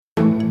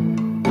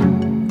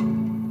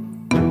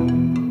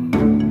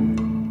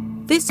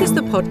This is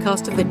the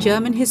podcast of the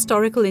German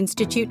Historical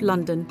Institute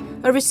London,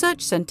 a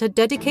research centre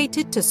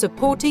dedicated to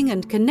supporting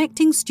and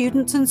connecting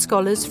students and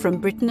scholars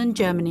from Britain and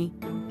Germany.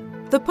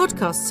 The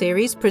podcast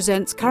series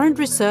presents current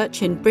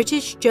research in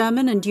British,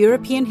 German and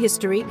European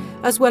history,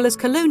 as well as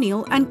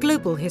colonial and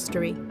global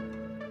history.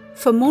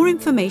 For more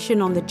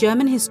information on the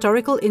German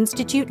Historical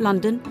Institute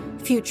London,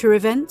 future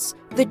events,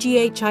 the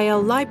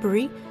GHIL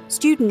Library,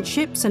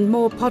 studentships and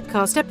more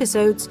podcast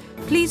episodes,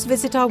 please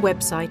visit our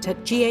website at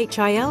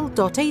ghil.ac.uk.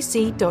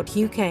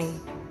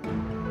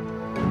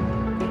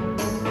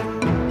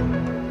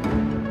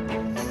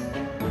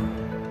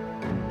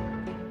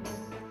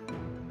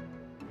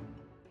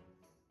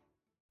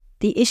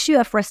 The issue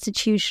of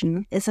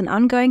restitution is an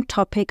ongoing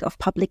topic of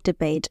public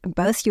debate in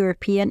both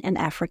European and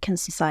African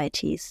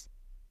societies.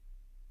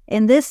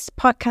 In this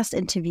podcast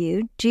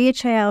interview,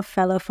 GHIL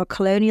Fellow for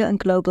Colonial and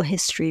Global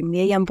History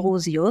Mirjam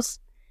Brusius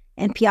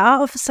and PR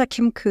Officer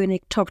Kim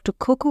König talked to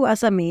Kokou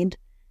Azamede,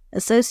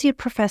 Associate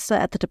Professor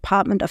at the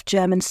Department of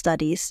German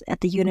Studies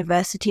at the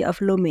University of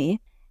Lomé,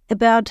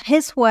 about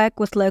his work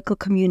with local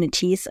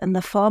communities in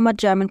the former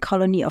German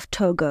colony of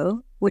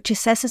Togo, which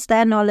assesses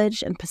their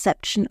knowledge and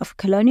perception of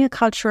colonial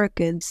cultural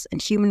goods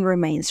and human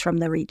remains from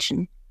the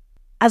region.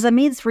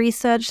 Azamede's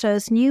research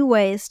shows new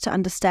ways to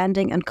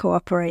understanding and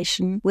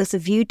cooperation with a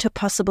view to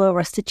possible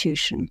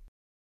restitution.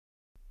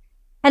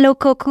 Hello,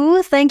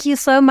 Kokou. Thank you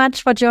so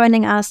much for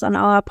joining us on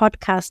our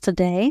podcast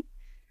today.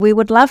 We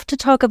would love to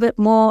talk a bit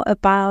more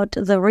about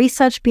the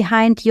research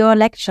behind your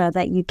lecture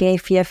that you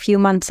gave here a few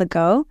months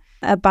ago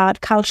about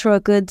cultural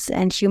goods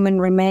and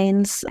human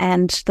remains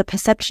and the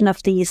perception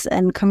of these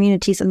in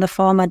communities in the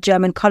former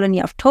German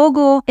colony of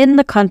Togo in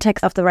the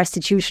context of the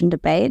restitution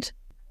debate.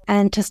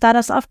 And to start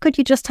us off, could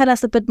you just tell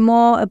us a bit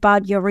more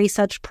about your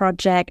research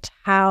project?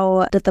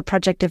 How did the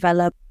project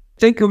develop?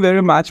 Thank you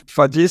very much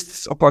for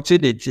this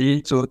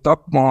opportunity to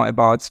talk more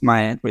about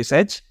my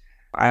research.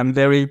 I am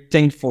very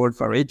thankful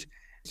for it.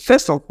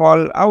 First of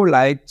all, I would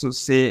like to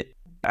say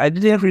I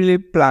didn't really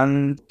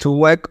plan to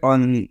work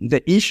on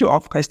the issue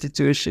of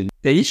restitution.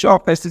 The issue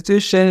of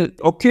restitution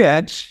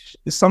occurred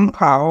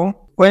somehow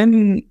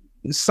when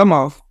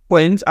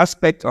when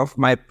aspects of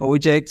my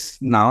projects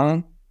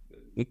now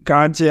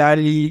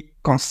gradually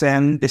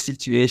concern the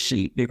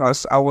situation,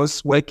 because I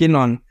was working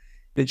on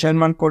the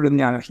German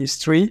colonial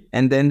history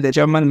and then the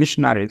German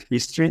missionary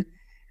history.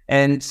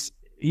 And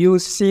you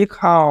see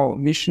how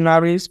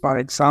missionaries, for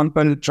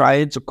example,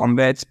 try to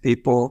convert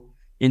people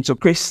into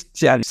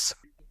Christians.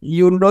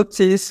 You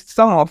notice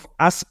some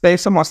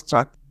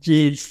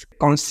strategies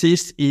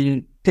consist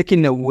in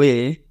taking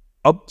away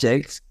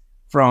objects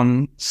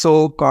from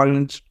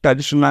so-called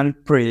traditional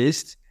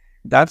priests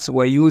that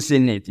were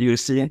using it, you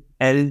see.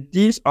 And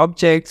these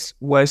objects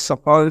were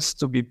supposed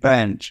to be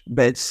burned,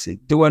 but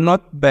they were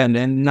not burned.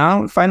 And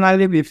now,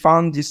 finally, we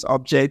found these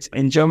objects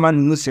in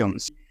German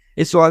museums.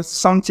 It was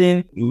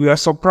something we were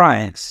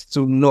surprised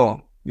to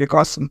know,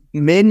 because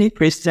many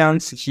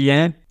Christians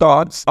here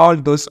thought all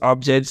those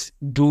objects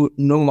do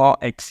no more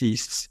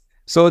exist.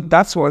 So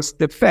that was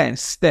the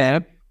first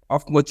step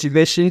of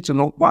motivation to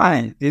know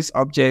why these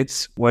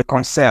objects were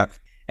conserved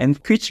and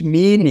which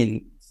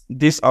meaning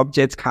this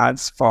object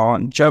has for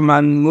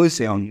German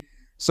museum.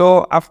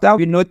 So after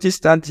we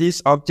noticed that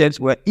these objects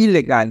were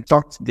illegal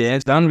tucked there,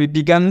 then we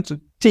began to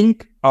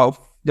think of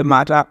the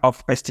matter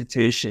of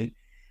restitution.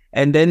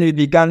 And then we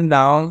began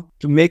now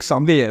to make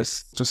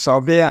surveys to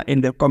survey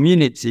in the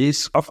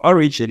communities of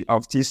origin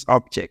of this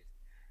object.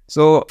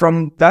 So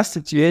from that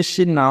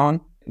situation now,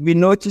 we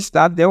noticed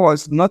that there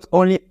was not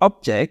only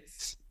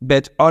objects,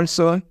 but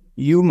also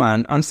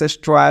human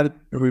ancestral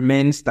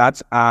remains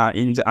that are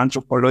in the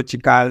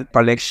anthropological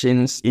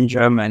collections in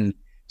Germany.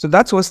 So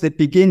that was the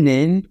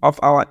beginning of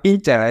our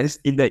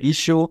interest in the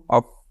issue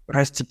of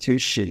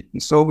restitution.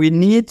 So we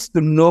need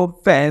to know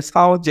first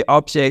how the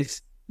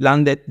objects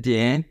landed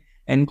there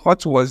and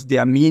what was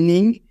their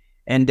meaning,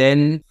 and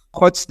then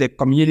what the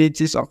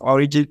communities of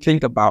origin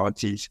think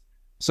about it.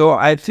 So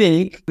I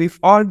think with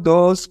all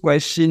those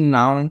questions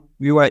now,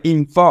 we were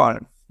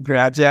involved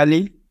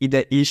gradually in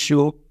the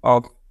issue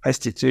of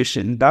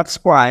restitution. That's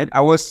why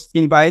I was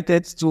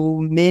invited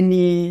to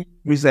many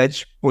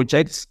research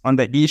projects on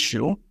the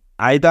issue,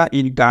 either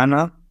in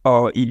Ghana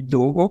or in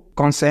Togo,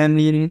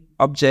 concerning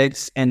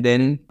objects and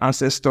then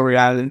ancestral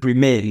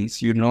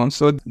remains,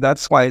 So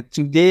that's why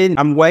today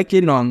I'm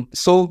working on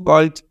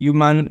so-called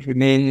human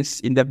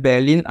remains in the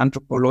Berlin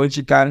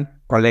Anthropological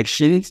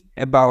Collections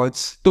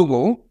about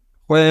Togo,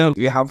 where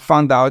we have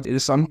found out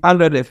there's some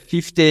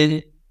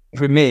 150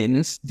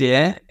 remains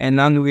there, and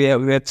then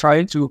we're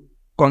trying to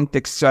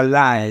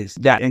contextualize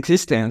their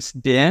existence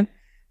there.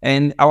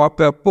 And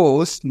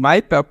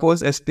my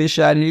purpose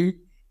especially,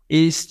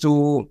 is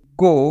to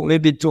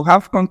maybe to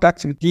have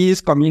contact with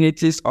these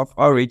communities of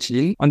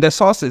origin on the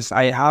sources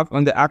I have,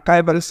 on the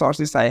archival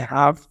sources I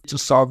have, to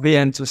survey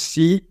and to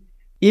see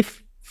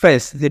if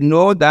first they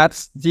know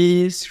that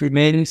these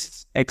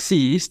remains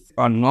exist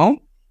or not,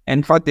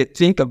 and what they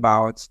think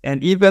about,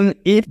 and even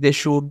if they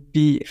should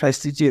be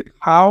restituted,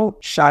 how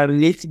shall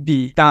it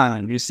be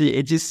done? You see,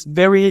 it is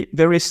very,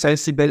 very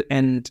sensible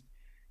and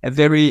a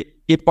very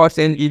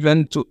important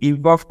event to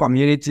involve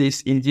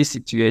communities in this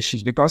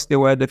situation because they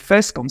were the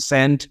first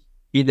concerned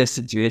in the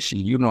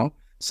situation.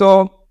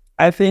 So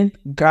I think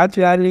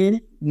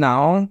gradually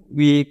now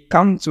we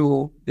come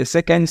to the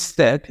second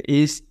step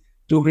is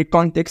to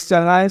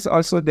recontextualize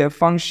also the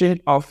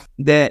function of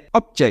the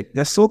object,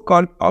 the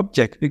so-called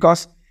object,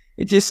 because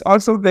it is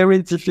also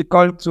very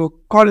difficult to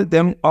call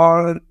them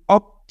all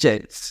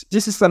objects.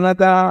 This is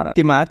another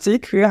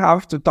thematic we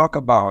have to talk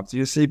about,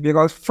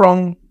 because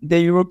from the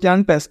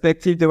European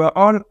perspective, they were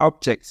all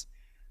objects,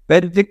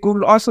 but they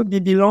could also be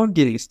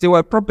belongings. They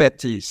were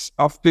properties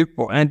of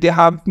people, and they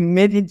have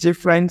many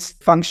different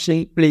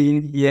functions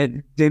playing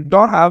here. They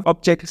don't have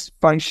objects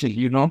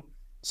function.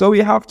 So we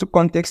have to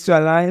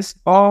contextualize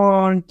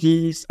all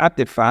these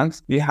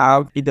artifacts we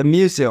have in the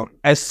museum,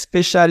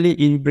 especially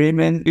in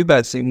Bremen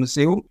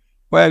Museum,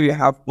 where we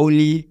have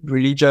only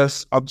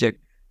religious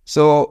objects.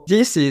 So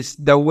this is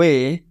the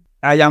way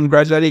I am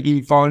gradually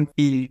involved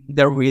in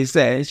the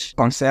research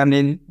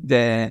concerning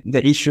the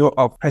issue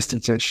of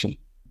restitution.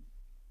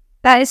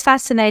 That is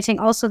fascinating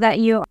also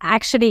that you're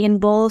actually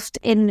involved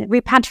in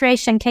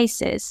repatriation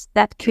cases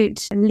that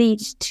could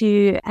lead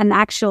to an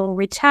actual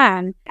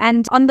return.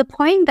 And on the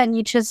point that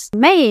you just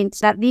made,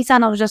 that these are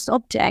not just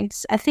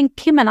objects, I think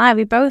Kim and I,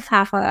 we both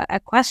have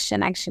a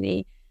question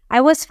actually.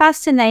 I was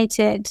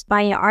fascinated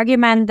by your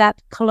argument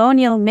that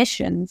colonial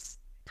missions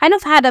kind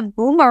of had a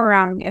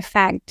boomerang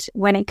effect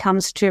when it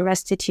comes to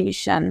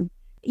restitution.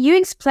 You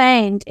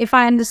explained, if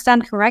I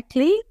understand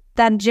correctly,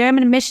 that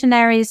German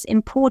missionaries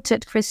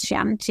imported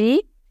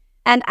Christianity,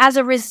 and as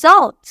a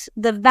result,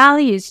 the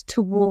values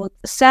toward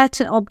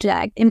certain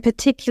objects, in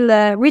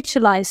particular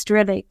ritualized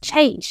relic,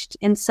 changed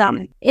in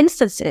some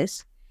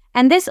instances.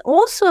 And this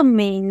also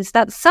means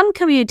that some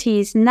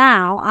communities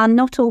now are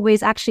not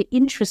always actually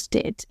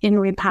interested in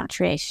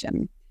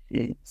repatriation.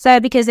 So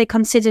because they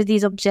consider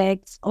these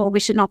objects, or we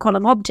should not call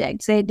them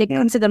objects, they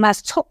consider them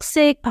as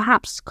toxic,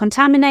 perhaps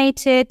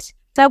contaminated.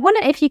 So I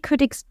wonder if you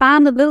could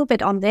expand a little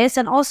bit on this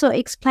and also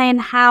explain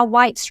how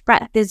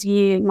widespread this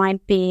view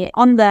might be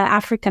on the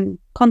African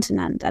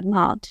continent at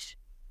large.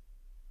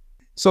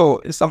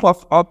 So some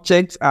of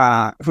objects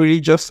are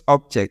religious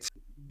objects.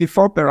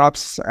 Before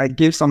perhaps I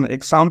give some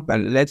example,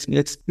 let me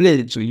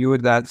explain to you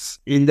that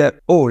in the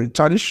old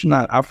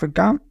traditional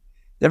Africa,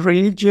 the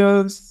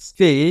religious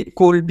faith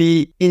could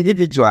be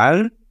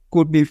individual,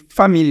 could be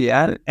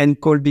familial, and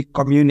could be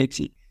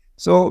community.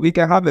 So we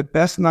can have a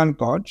personal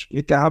God,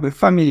 we can have a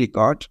family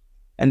God,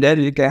 and then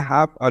we can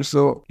have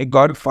also a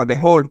God for the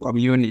whole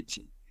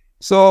community.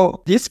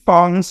 So these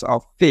forms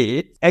of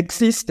faith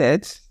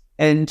existed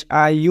and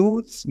are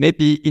used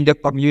maybe in the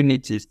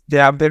communities. They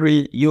are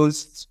very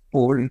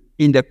useful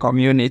in the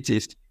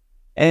communities.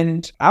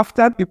 And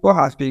after people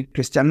have been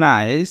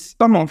Christianized,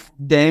 some of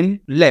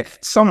them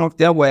left. Some of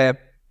them were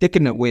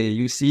taken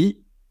away,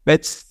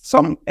 but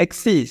some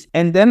exist.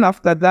 And then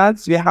after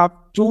that, we have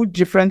two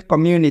different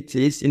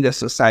communities in the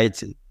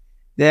society.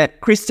 The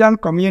Christian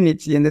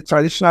community and the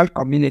traditional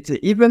community.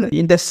 Even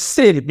in the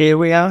same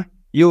area,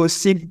 you will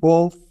see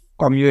both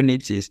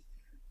communities.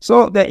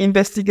 So the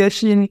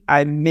investigation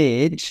I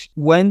made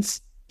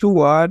went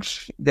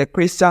towards the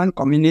Christian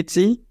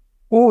community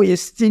who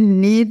is still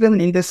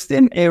living in the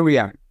same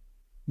area,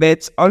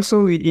 but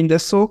also in the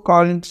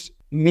so-called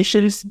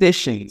mission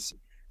stations.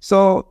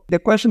 So the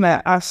question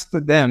I asked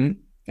them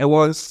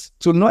was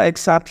to know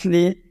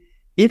exactly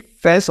if,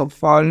 first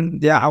of all,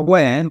 they are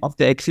aware of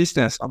the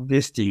existence of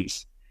these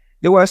things.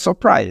 They were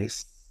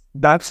surprised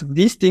that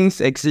these things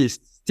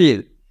exist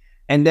still.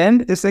 And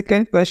then the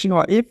second question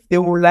was if they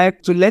would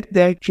like to let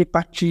them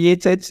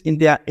repatriated in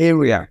their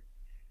area.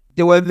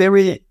 They were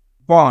very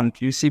bond.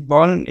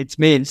 Bond, it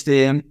means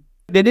they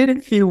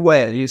didn't feel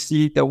well,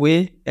 the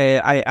way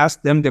I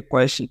asked them the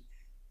question.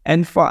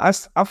 And for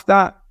us,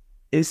 after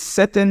a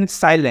certain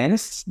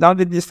silence, now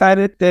they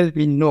decided that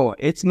we know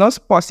it's not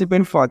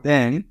possible for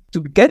them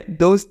to get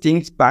those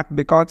things back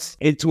because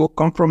it will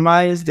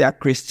compromise their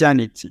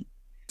Christianity.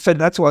 So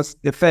that was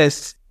the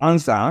first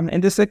answer.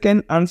 And the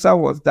second answer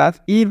was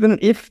that even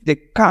if they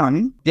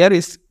can, there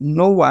is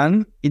no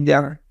one in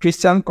their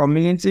Christian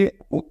community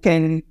who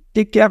can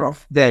take care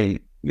of them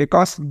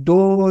because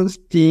those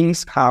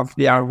things have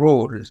their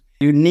roles.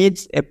 You need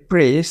a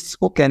priest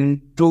who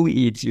can do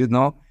it,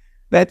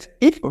 But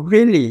if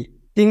really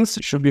things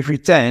should be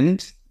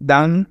returned,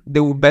 then they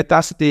will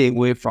better stay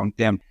away from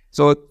them.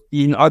 So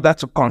in order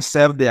to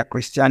conserve their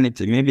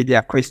Christianity, maybe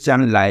their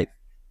Christian life.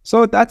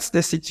 So that's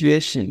the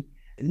situation.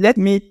 Let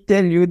me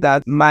tell you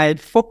that my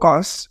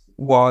focus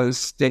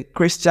was the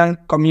Christian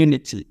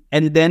community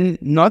and then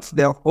not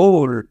the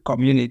whole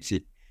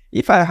community.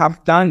 If I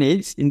have done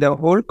it in the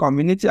whole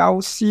community, I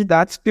will see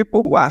that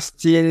people who are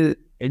still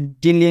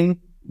dealing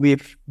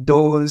with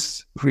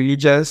those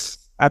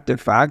religious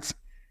artifacts,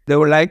 they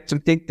would like to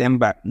take them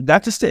back.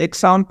 That is the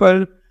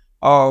example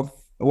of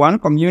one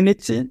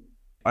community,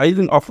 or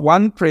even of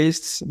one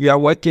priest we are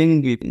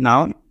working with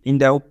now in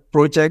the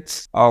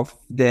projects of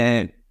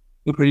the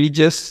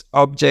religious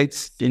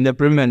objects in the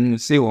Bremen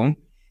Museum.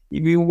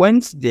 We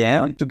went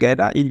there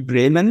together in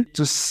Bremen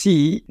to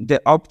see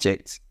the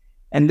objects.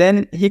 And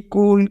then he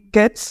could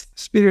get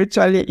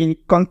spiritually in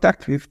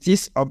contact with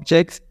these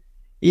objects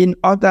in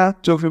order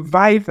to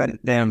revive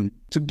them,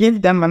 to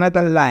give them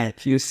another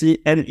life, you see.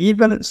 And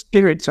even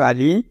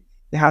spiritually,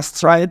 he has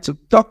tried to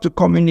talk, to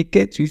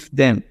communicate with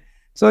them.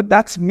 So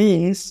that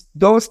means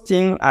those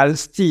things are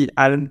still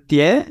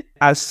there,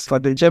 as for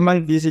the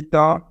German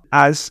visitor,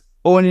 as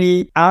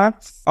only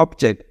art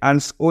object,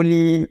 as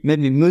only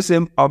maybe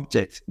museum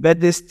object, but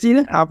they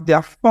still have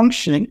their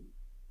function.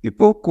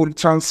 People could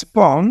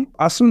transform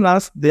as soon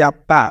as they are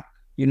back.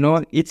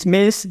 It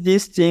means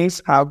these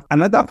things have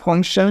another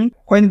function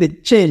when they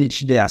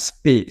change their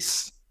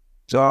space.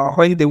 So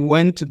when they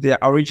went to their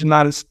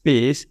original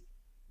space,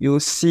 you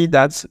see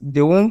that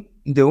they won't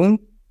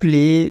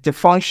play the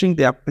function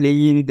they are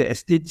playing, the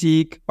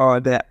aesthetic or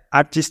the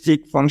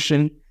artistic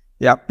function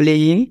they are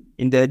playing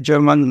in the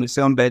German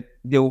museum, but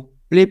they will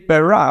play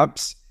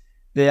perhaps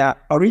their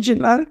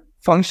original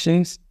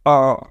functions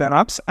or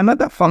perhaps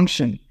another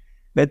function,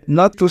 but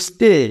not to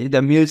stay in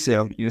the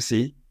museum, you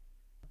see.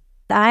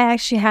 I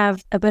actually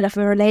have a bit of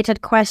a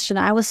related question.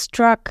 I was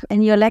struck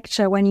in your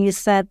lecture when you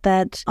said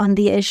that on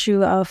the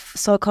issue of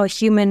so-called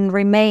human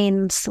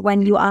remains,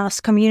 when you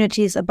asked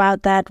communities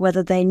about that,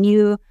 whether they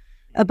knew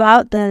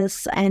about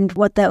this and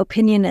what their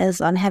opinion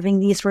is on having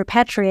these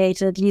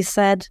repatriated, you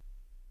said,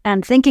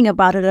 and thinking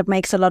about it, it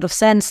makes a lot of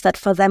sense that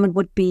for them it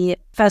would be,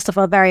 first of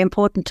all, very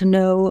important to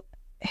know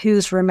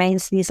whose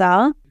remains these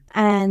are.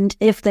 And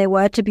if they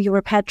were to be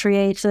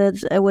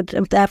repatriated, it would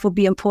therefore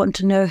be important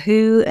to know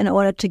who in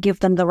order to give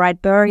them the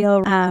right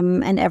burial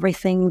and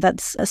everything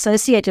that's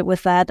associated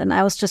with that. And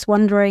I was just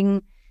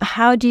wondering,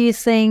 how do you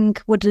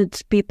think would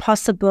it be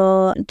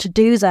possible to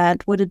do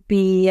that? Would it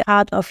be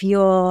part of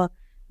your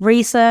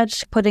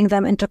research, putting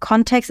them into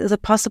context? Is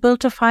it possible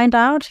to find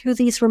out who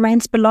these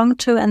remains belong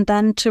to and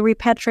then to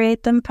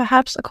repatriate them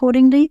perhaps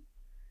accordingly?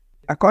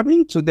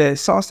 According to the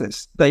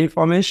sources, the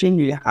information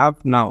we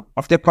have now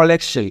of the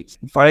collections,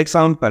 for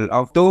example,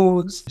 of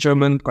those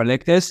German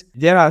collectors,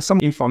 there are some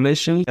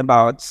information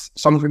about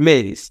some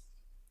remains.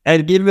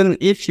 And given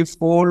if you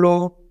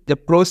follow the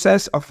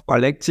process of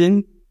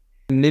collecting,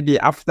 maybe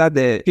after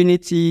the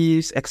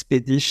punitive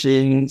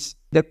expeditions,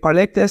 the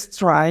collectors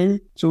try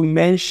to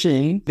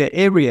mention the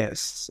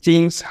areas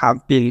things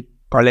have been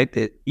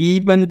collected,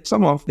 even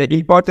some of the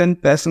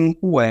important persons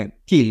who were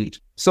killed.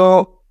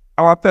 So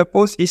our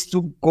purpose is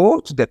to go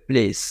to the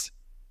place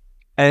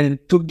and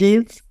to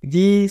give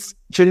this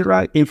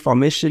general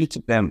information to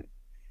them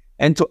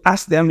and to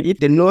ask them if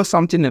they know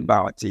something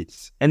about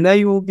it. And then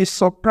you will be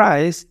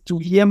surprised to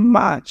hear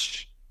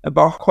much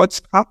about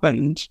what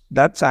happened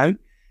that time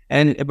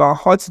and about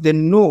what they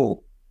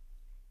know.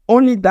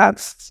 Only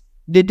that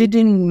they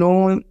didn't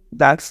know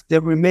that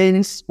the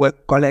remains were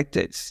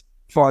collected.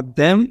 For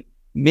them,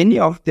 many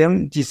of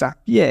them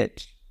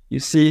disappeared, you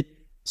see.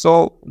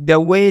 So the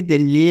way they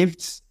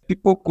lived,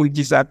 people could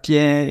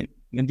disappear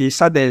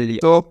suddenly.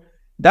 So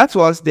that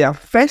was their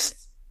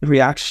first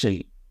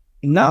reaction.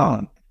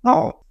 Now,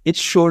 how it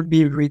should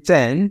be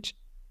returned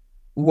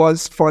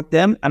was for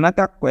them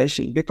another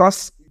question,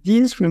 because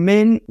these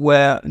remains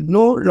were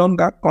no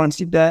longer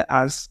considered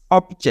as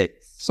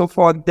objects. So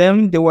for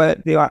them, they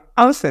were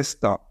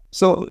ancestors.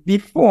 So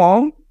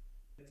before,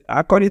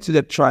 according to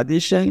the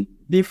tradition,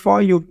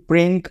 before you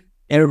bring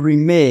a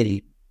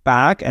remain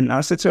back, an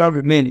ancestral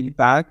remain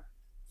back,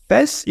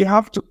 first, you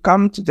have to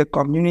come to the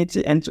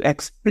community and to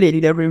explain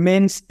the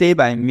remains stay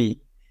by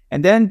me.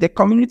 And then the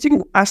community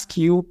will ask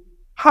you,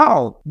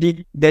 how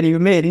did the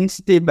remains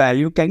stay by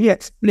you? Can you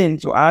explain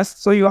to us?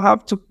 So you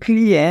have to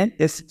clear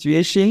the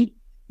situation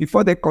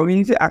before the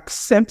community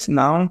accepts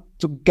now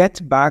to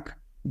get back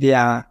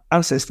their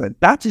ancestors.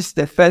 That is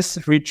the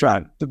first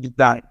ritual to be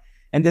done.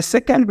 And the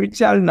second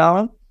ritual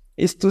now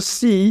is to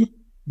see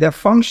the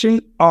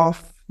function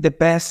of the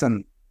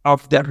person,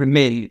 of the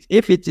remains.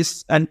 If it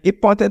is an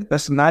important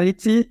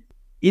personality,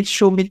 it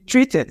should be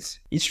treated.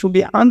 It should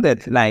be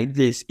handled like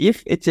this.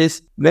 If it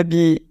is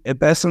maybe a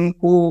person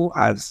who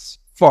has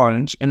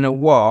fallen in a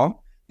war,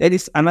 there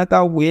is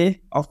another way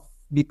of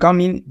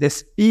becoming the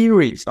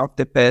spirit of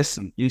the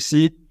person. You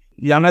see,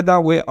 another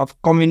way of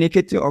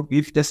communicating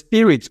with the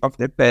spirit of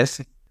the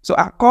person. So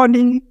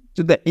according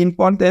to the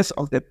importance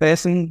of the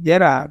person,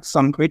 there are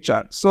some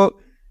rituals. So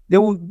they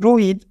will do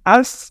it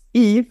as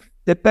if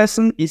the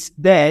person is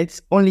dead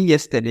only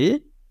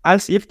yesterday,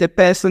 as if the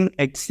person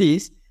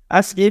exists,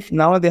 as if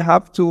now they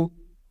have to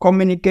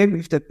communicate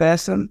with the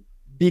person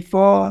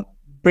before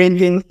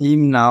bringing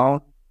him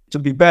now to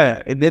be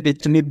buried, maybe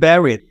to be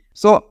buried.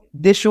 So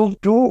they should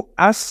do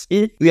as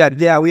if we are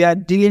there. We are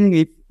dealing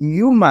with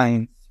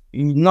humans,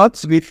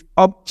 not with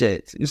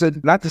objects. So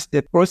that is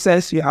the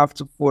process you have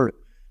to follow.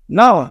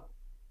 Now,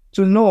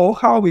 to know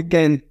how we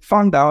can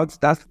find out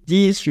that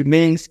these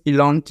remains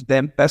belong to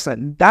them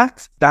person,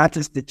 that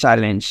is the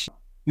challenge.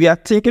 We are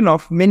thinking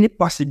of many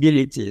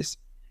possibilities.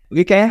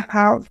 We can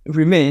have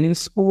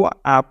remains who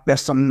are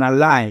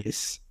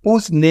personalized,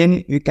 whose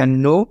name we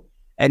can know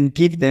and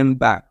give them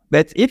back.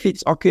 But if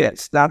it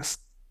occurs that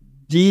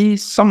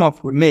these sum of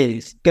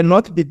remains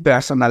cannot be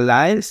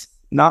personalized,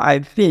 now I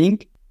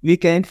think we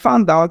can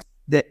find out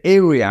the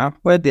area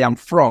where they are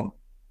from.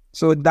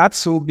 So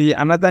that will be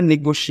another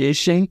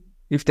negotiation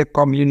with the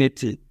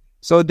community.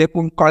 So they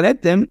can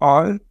collect them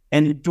all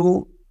and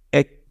do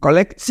a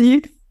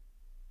collective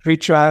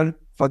ritual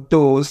for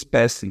those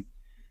persons.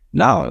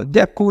 Now,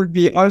 there could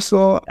be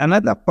also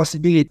another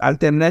possibility,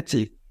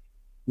 alternative.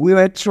 We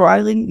were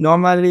trying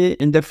normally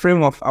in the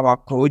frame of our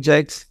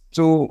projects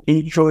to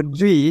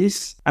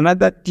introduce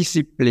another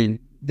discipline,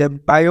 the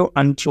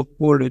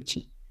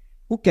bioanthropology,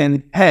 who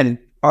can help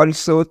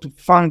also to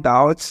find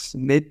out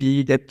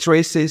maybe the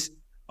traces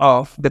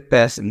of the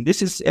person.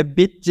 This is a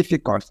bit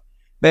difficult,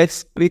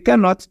 but we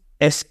cannot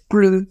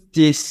exclude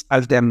this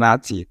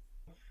alternative.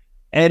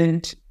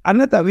 And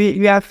another,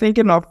 we are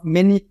thinking of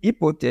many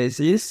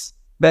hypotheses,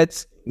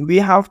 but we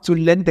have to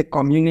let the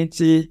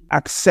community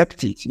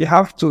accept it. We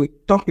have to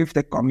talk with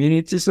the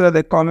community so that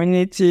the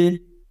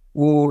community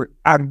will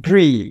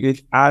agree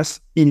with us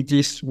in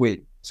this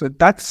way. So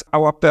that's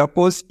our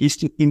purpose, is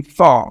to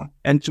inform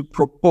and to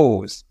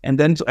propose and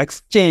then to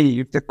exchange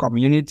with the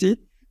community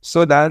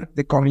so that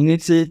the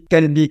community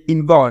can be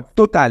involved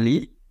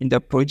totally in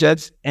the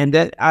project. And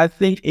then I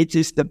think it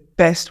is the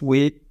best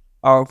way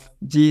of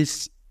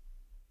this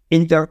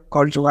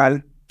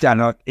intercultural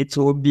dialogue. It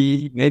will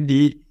be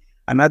maybe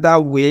another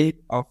way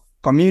of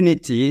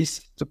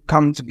communities to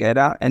come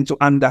together and to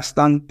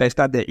understand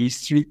better the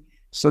history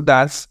so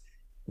that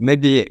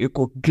maybe you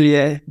could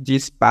clear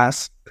this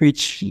past,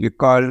 which we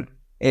call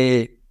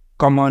a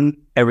common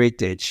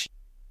heritage.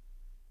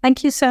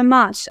 Thank you so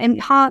much. In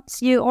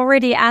part, you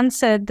already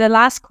answered the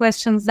last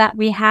questions that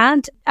we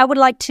had. I would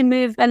like to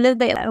move a little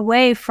bit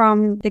away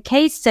from the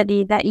case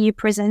study that you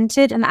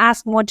presented and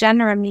ask more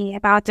generally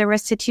about the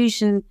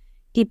restitution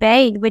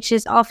debate, which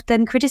is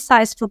often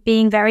criticized for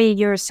being very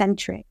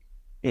Eurocentric,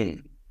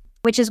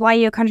 which is why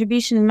your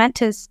contribution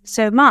matters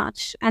so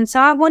much. And so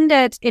I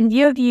wondered, in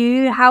your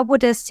view, how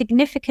would a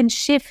significant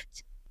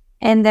shift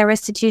in the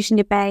restitution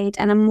debate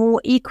and a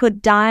more equal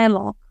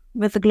dialogue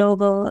with the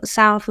Global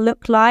South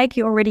look like?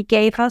 You already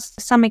gave us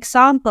some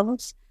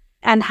examples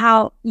and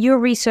how your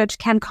research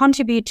can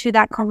contribute to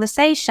that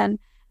conversation.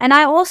 And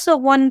I also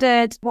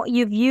wondered what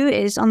your view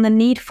is on the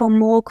need for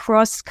more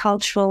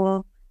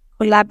cross-cultural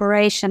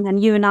collaboration.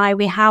 And you and I,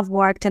 we have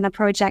worked in a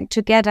project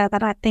together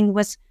that I think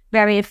was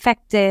very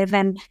effective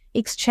and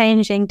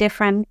exchanging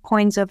different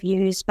points of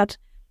views. But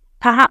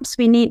perhaps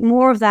we need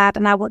more of that.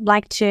 And I would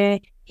like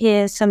to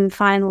hear some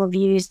final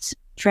views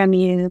from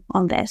you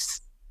on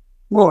this.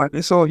 Well,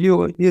 so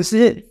you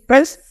see,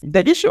 first,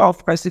 the issue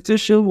of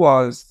restitution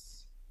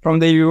was, from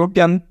the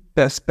European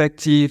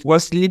perspective,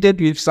 was leaded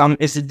with some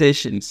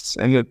hesitations.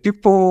 And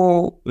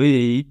people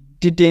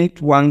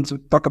didn't want to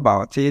talk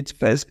about it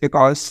first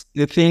because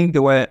they think they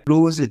were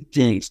losing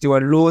things. They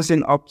were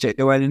losing objects.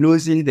 They were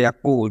losing their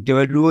code. They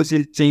were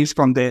losing things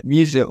from the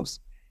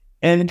museums.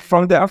 And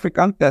from the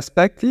African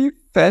perspective,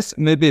 first,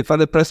 maybe from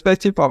the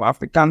perspective of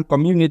African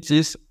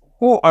communities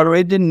who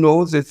already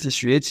know the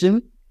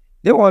situation,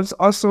 there was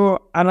also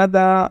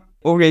another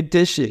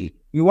orientation.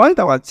 We want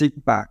our thing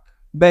back,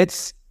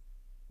 but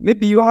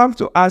maybe you have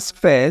to ask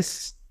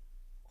first,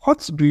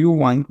 what do you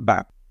want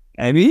back?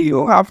 I mean,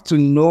 you have to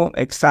know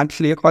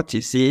exactly what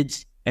is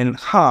it and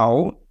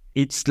how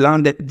it's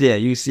landed there,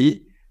 you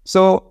see.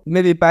 So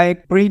maybe by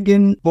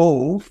bringing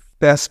both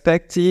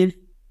perspectives,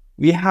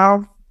 we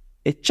have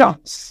a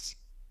chance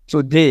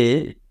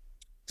today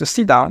to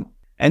sit down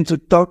and to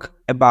talk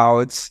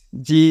about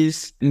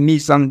these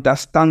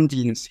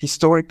misunderstandings,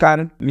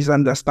 historical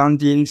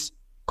misunderstandings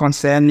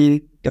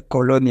concerning the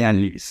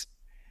colonialism.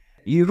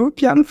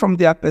 Europeans, from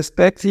their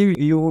perspective,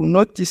 you will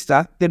notice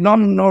that they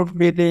don't know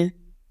really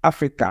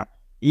Africa.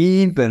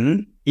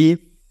 Even if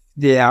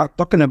they are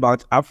talking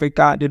about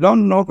Africa, they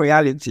don't know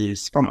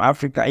realities from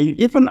Africa.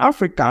 Even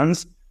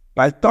Africans,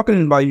 by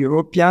talking about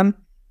European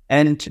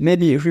and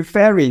maybe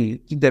referring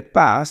to the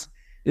past,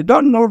 they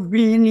don't know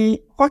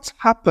really what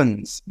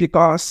happens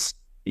because,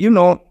 you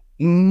know,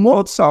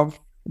 most of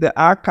the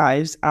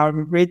archives are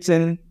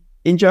written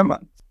in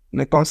German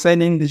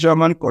concerning the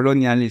German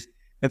colonialism.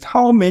 But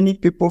how many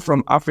people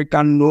from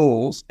Africa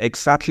knows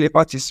exactly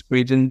what is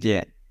written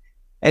there?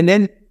 And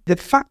then the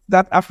fact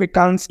that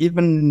Africans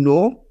even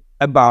know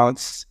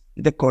about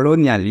the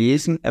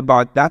colonialism,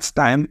 about that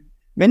time,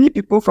 many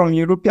people from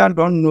Europe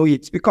don't know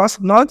it because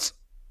not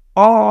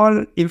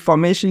all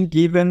information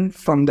given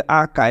from the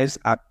archives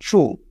are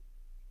true.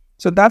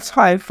 So that's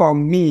why, for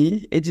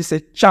me, it is a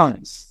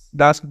chance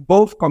that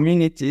both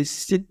communities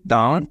sit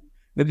down,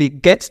 maybe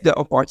get the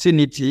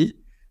opportunity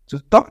to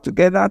talk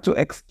together, to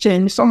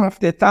exchange. Some of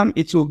the time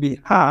it will be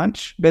hard,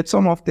 but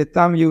some of the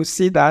time you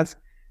see that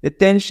the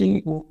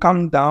tension will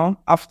come down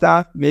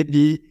after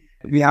maybe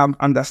we have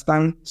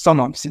understand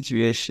some of the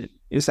situation.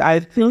 Yes,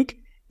 I think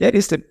there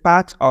is a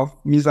part of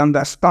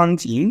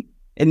misunderstanding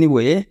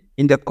anyway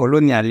in the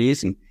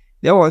colonialism.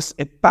 There was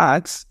a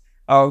part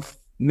of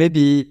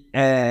maybe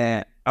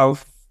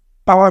of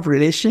power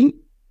relation.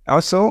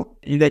 Also,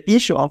 in the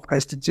issue of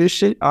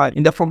restitution,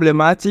 in the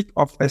problematic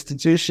of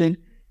restitution,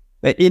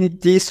 But in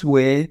this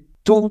way,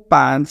 two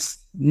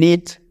parts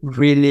need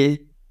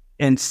really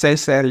and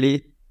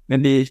necessarily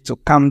maybe to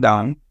calm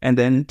down and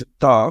then to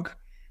talk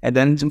and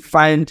then to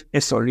find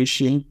a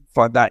solution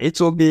for that.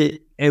 It will be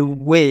a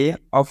way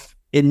of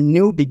a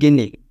new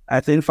beginning. I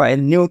think for a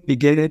new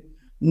beginning,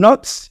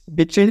 not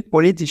between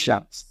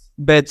politicians,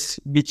 but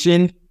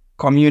between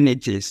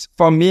communities.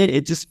 For me,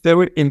 it is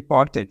very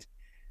important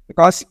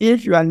because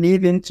if you are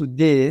living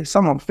today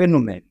some of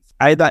phenomena,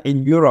 either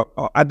in Europe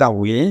or other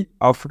way,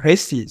 of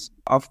racism,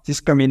 of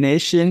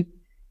discrimination,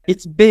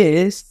 it's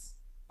based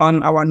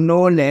on our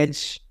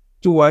knowledge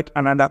toward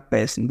another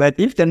person. But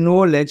if the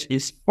knowledge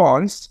is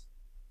false,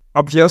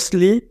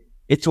 obviously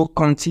it will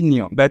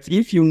continue. But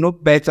if you know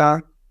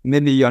better,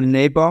 maybe your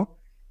neighbor,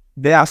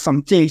 there are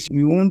some things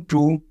you won't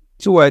do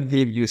toward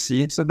him, you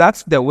see. So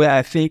that's the way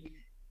I think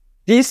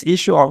this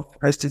issue of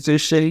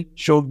restitution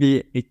should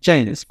be a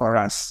chance for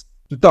us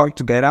to talk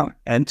together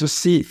and to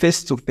see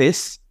face to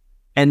face,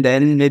 and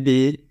then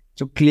maybe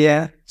to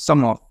clear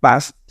some of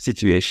past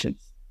situations.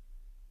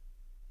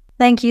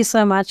 Thank you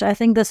so much. I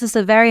think this is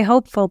a very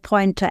hopeful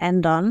point to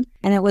end on.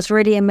 And it was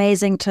really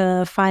amazing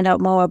to find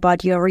out more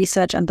about your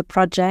research and the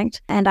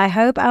project. And I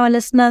hope our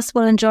listeners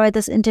will enjoy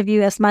this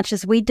interview as much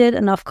as we did.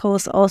 And of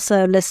course,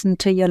 also listen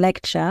to your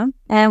lecture.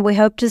 And we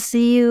hope to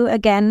see you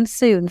again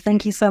soon.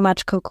 Thank you so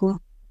much, Kokou.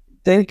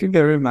 Thank you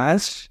very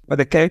much for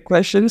the care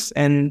questions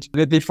and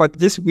maybe for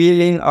this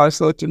willing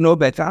also to know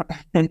better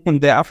from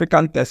the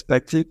African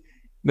perspective,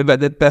 but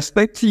the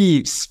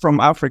perspectives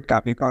from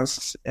Africa,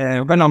 because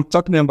when I'm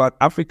talking about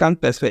African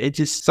perspective, it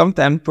is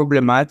sometimes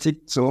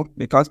problematic too,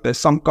 because there's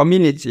some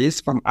communities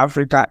from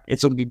Africa,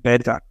 it will be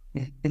better.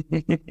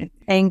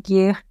 Thank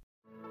you.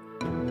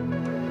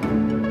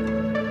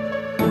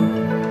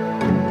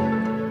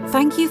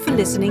 Thank you for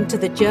listening to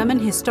the German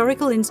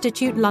Historical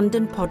Institute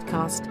London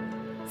podcast.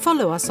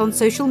 Follow us on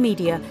social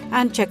media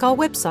and check our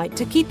website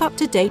to keep up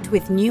to date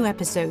with new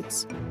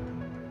episodes.